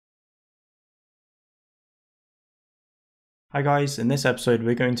Hi guys, in this episode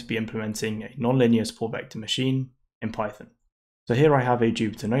we're going to be implementing a nonlinear support vector machine in Python. So here I have a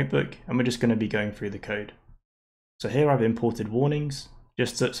Jupyter notebook and we're just going to be going through the code. So here I've imported warnings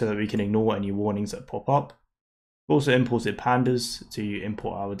just so that we can ignore any warnings that pop up. We've also imported pandas to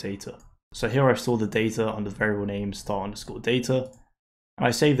import our data. So here I've stored the data under the variable name star_data and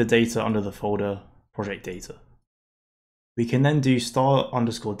I save the data under the folder project data. We can then do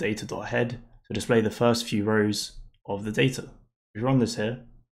star_data.head to display the first few rows of the data. If we run this here,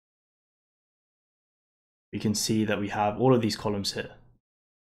 we can see that we have all of these columns here.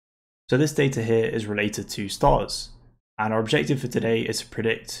 So this data here is related to stars, and our objective for today is to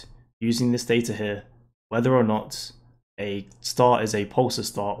predict, using this data here, whether or not a star is a pulsar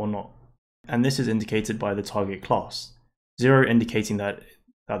star or not. And this is indicated by the target class, 0 indicating that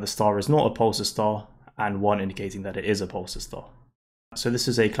the star is not a pulsar star, and 1 indicating that it is a pulsar star. So this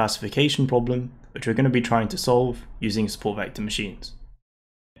is a classification problem which we're going to be trying to solve using support vector machines.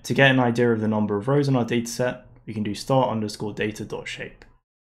 To get an idea of the number of rows in our dataset, we can do star_data.shape.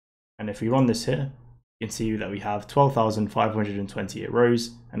 And if we run this here, you can see that we have 12,528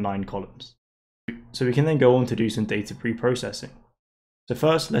 rows and 9 columns. So we can then go on to do some data pre-processing. So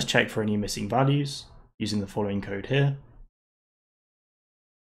first, let's check for any missing values using the following code here.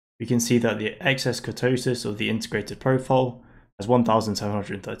 We can see that the excess kurtosis of the integrated profile has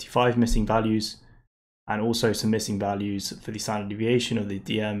 1,735 missing values, and also some missing values for the standard deviation of the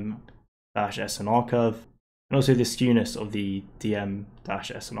dm-SNR curve, and also the skewness of the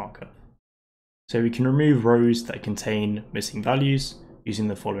dm-SNR curve. So we can remove rows that contain missing values using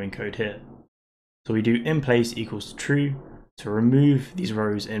the following code here. So we do inPlace equals true to remove these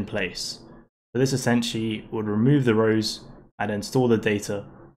rows in place. So this essentially would remove the rows and then store the data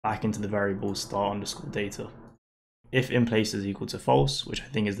back into the variable star_data. If inPlace is equal to false, which I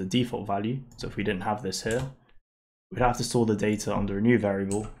think is the default value, so if we didn't have this here, we'd have to store the data under a new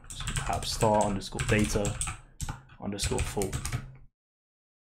variable, so perhaps star_data_full.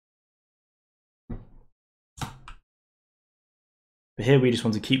 But here we just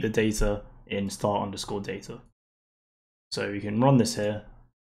want to keep the data in star_data. So we can run this here,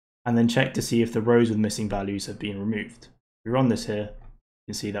 and then check to see if the rows with missing values have been removed. If we run this here, you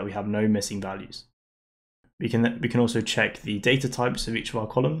can see that we have no missing values. We can also check the data types of each of our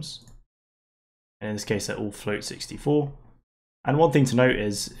columns. And in this case, they're all float 64. And one thing to note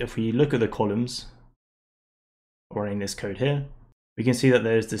is if we look at the columns, running this code here, we can see that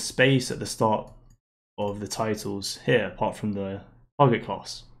there's this space at the start of the titles here, apart from the target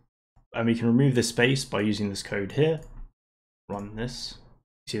class. And we can remove this space by using this code here. Run this.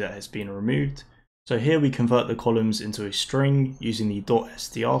 See that it's been removed. So here we convert the columns into a string using the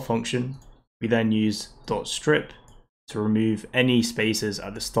 .str function. We then use .strip to remove any spaces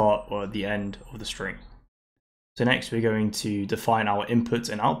at the start or at the end of the string. So next we're going to define our input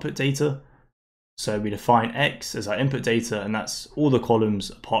and output data. So we define X as our input data, and that's all the columns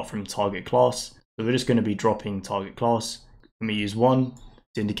apart from target class. So we're just going to be dropping target class, and we use 1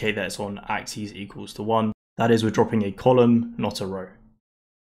 to indicate that it's on axes equals to 1. That is, we're dropping a column, not a row.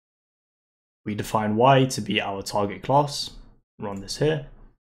 We define Y to be our target class. Run this here.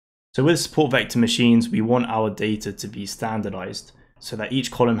 So with support vector machines, we want our data to be standardized so that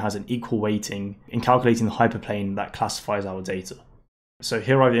each column has an equal weighting in calculating the hyperplane that classifies our data. So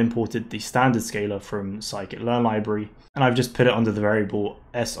here I've imported the standard scalar from scikit-learn library, and I've just put it under the variable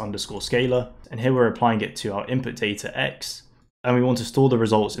s_scalar, and here we're applying it to our input data X, and we want to store the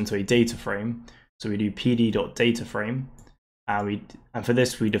results into a data frame. So we do pd.dataframe, and for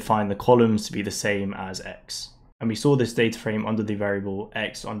this we define the columns to be the same as X. And we store this data frame under the variable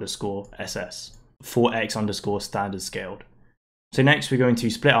x_ss for x_standard scaled. So next we're going to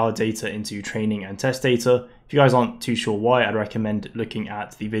split our data into training and test data. If you guys aren't too sure why, I'd recommend looking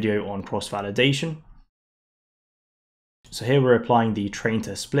at the video on cross-validation. So here we're applying the train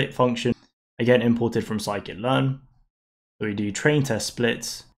test split function, again imported from scikit-learn. So we do train test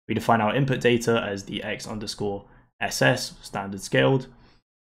splits. We define our input data as the x_ss standard scaled.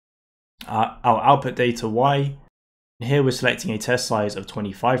 Our output data Y. Here we're selecting a test size of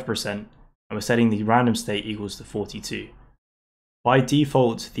 25% and we're setting the random state equals to 42. By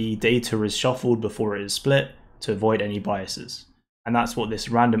default, the data is shuffled before it is split to avoid any biases. And that's what this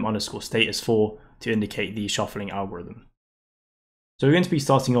random_state is for, to indicate the shuffling algorithm. So we're going to be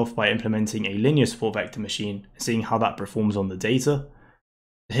starting off by implementing a linear support vector machine and seeing how that performs on the data.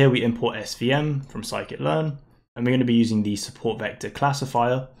 Here we import svm from scikit-learn, and we're going to be using the support vector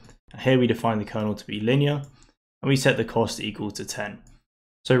classifier. Here we define the kernel to be linear, and we set the cost equal to 10.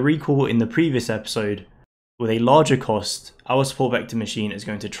 So recall in the previous episode, with a larger cost, our support vector machine is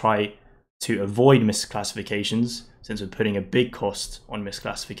going to try to avoid misclassifications, since we're putting a big cost on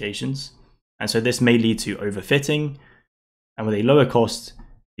misclassifications. And so this may lead to overfitting, and with a lower cost,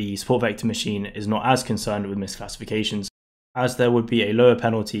 the support vector machine is not as concerned with misclassifications, as there would be a lower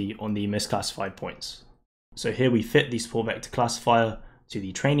penalty on the misclassified points. So here we fit the support vector classifier to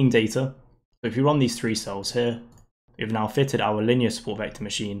the training data. So if you run these 3 cells here, we've now fitted our linear support vector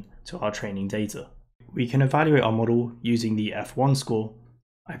machine to our training data. We can evaluate our model using the F1 score.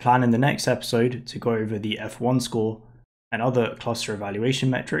 I plan in the next episode to go over the F1 score and other cluster evaluation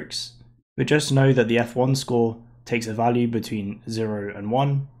metrics, but just know that the F1 score takes a value between 0 and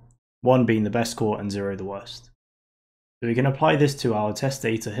 1, 1 being the best score and 0 the worst. So we can apply this to our test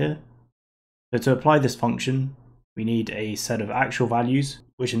data here. So to apply this function, we need a set of actual values,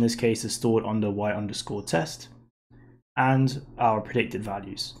 which in this case is stored under y_test, and our predicted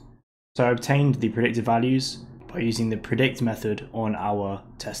values. So I obtained the predicted values by using the predict method on our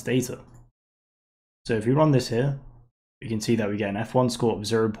test data. So if we run this here, we can see that we get an F1 score of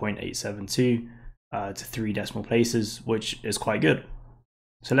 0.872 to 3 decimal places, which is quite good.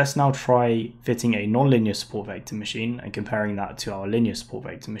 So let's now try fitting a nonlinear support vector machine and comparing that to our linear support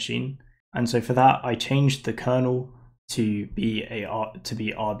vector machine. And so for that, I changed the kernel to be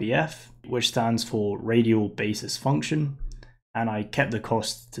RBF, which stands for radial basis function, and I kept the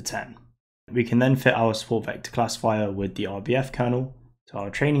cost to 10. We can then fit our support vector classifier with the RBF kernel to our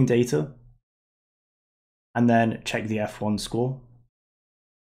training data, and then check the F1 score.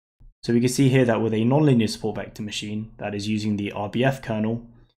 So we can see here that with a nonlinear support vector machine that is using the RBF kernel,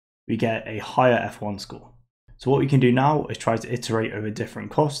 we get a higher F1 score. So what we can do now is try to iterate over different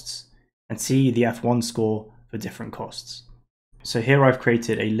costs and see the F1 score for different costs. So here I've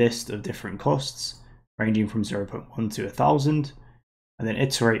created a list of different costs ranging from 0.1 to 1000, and then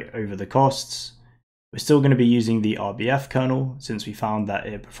iterate over the costs. We're still going to be using the RBF kernel since we found that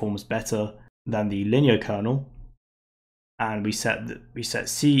it performs better than the linear kernel, and we set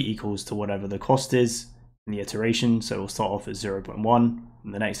C equals to whatever the cost is in the iteration. So we'll start off at 0.1,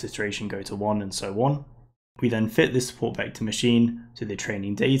 and the next iteration go to 1, and so on. We then fit this support vector machine to the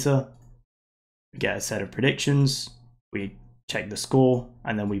training data. We get a set of predictions, we check the score,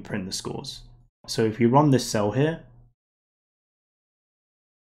 and then we print the scores. So if we run this cell here,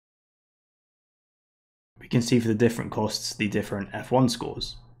 we can see for the different costs the different F1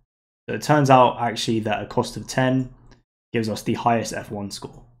 scores. So it turns out actually that a cost of 10 gives us the highest F1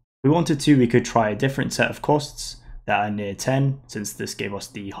 score. If we wanted to, we could try a different set of costs that are near 10, since this gave us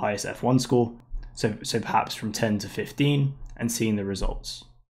the highest F1 score. So perhaps from 10 to 15, and seeing the results.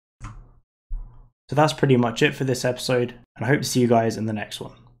 So that's pretty much it for this episode, and I hope to see you guys in the next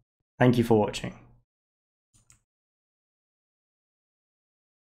one. Thank you for watching.